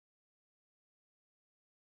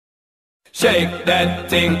Shake that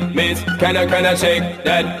thing, miss. Can I shake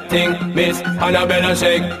that thing, miss? Annabella,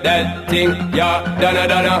 shake that thing, yeah. Donna,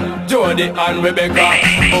 Jody and Rebecca.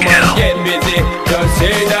 Woman, get busy. Just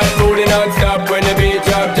shake that booty non-stop when the beat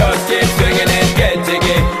drop. Just keep swinging it, get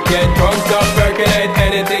jiggy. Get drunk up, percolate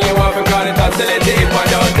anything you want. Call it hostility, if I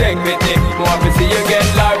don't take pity. Want to see you get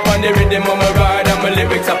live on the rhythm of my ride. And my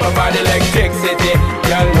lyrics up about electricity.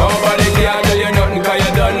 Girl, nobody can do you nothing, cause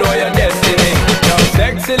you don't know your destiny. Now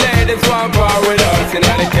sexy ladies want war with us.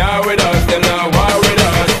 Inna the car with us, them not war with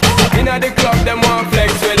us. Inna the club, them want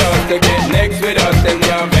flex with us. To get next with us, them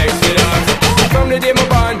not vex with us. From the day my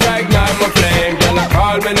bond, I ignite my flame. Girl, I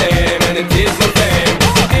call my name and it is my fame.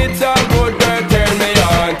 It's all good, girl, turn me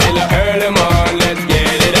on till I earn them on. Let's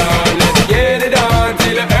get it on, let's get it on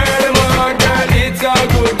till I earn them on. Girl, it's all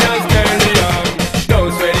good, just turn me on.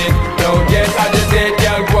 Don't sweat it, don't get agitated.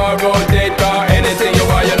 Girl, go and rotate, cause anything you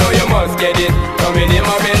want, you know you must get it. Come in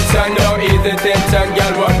my mention, don't ease the tension.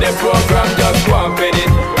 Girl, run the program, just go and fit it.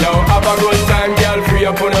 Now have a good time, girl, free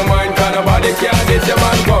up on your mind. Cause nobody can this, your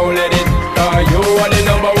man won't let it. Cause you are the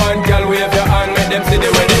number one, girl, wave your hand, make them see the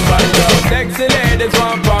wedding band. Sexy ladies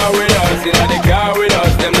want power with us. Inna the car with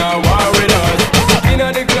us, them not war with us. Inna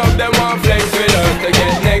the club, them want flex with us. To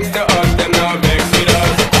get next to us, them not vex with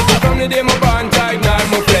us. From the day my bond, I ignite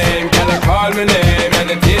my flame. Girl, I call my name and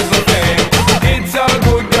it is my fame. It's all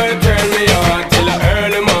good, girl, turn me on till I earn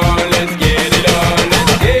them on. Let's get it on,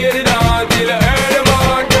 let's get it on till I earn them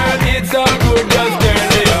on. Girl, it's all good, just turn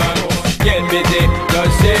me on. Get busy,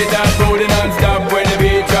 just shake that booty non-stop when the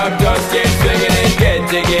beat drop. Just get swinging it, get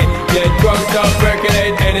jiggy. Get drunk up,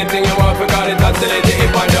 percolate anything you want. Call it hostility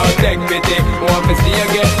if I don't take pity. Want to see you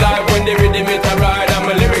get live when the rhythm is a ride. And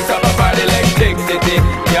my lyrics up about electricity.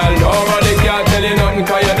 Y'all nobody can tell you nothing,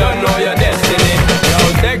 cause you don't know your destiny.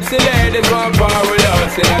 Now sexy ladies want power with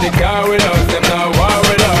us. Inna the car with us, them not war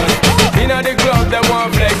with us. Inna the club, them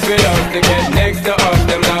want flex with us. To get next to us,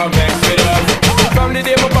 them not vex with us. From the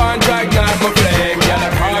day my bond, I ignite my flame. Y'all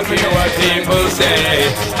are hard to know what people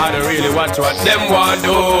say. I don't really watch what them want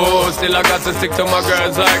do. Still I got to stick to my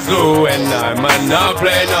girls like glue. And I might not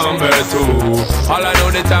play number two. All I know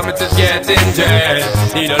the time it is getting jet.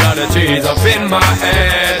 Need a lot of trees up in my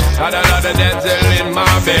head. Got a lot of dental in my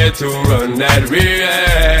bed to run that real.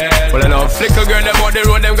 Well, I know flicker girl, them on the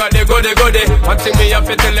road, them got the goody. One thing me have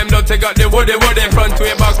to tell them, don't they got the woody. Front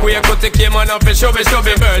way, back way, cut the came on up and shove it.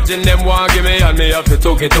 Virgin, them want give me and me have to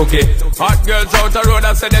took it. Hot girls out the road,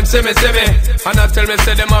 I say them see me. And I tell me,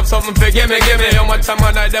 say them have something for gimme. How much time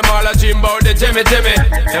I night, them all a dream about the Jimmy.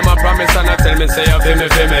 Them a promise and I tell me, say you feel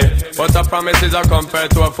me. But a promise is a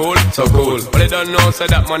compared to a fool, so cool. But they don't know, say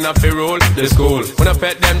that man have to rule the school. When I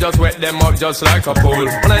pet them, just wet them up just like a pool.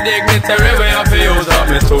 When I dignitary way, I feel use up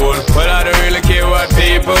me tool. Well, I don't really care what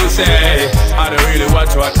people say. I don't really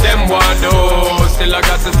watch what them want do. Still I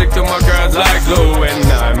got to stick to my girls like glue. And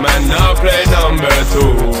I might not play number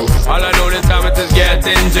two. All I know this time it is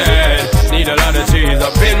getting jet. Need a lot of trees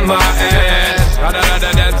up in my head. Got a lot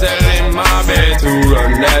of dental in my bed to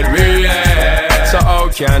run that relay. So how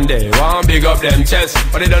can they want big up them chest?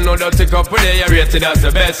 But they don't know that to cup when they are rated as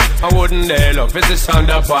the best. I wouldn't they love it's the sound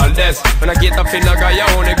of all this. When I get up in I got your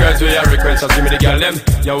own girls with your request. Just give me the girl them.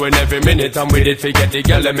 Yo, in every minute I'm with it. Forget the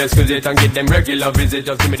girl them. Excuse it and get them regular visit.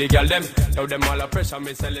 Just give me the girl them. Yo, them all a pressure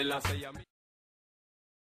me selling last year.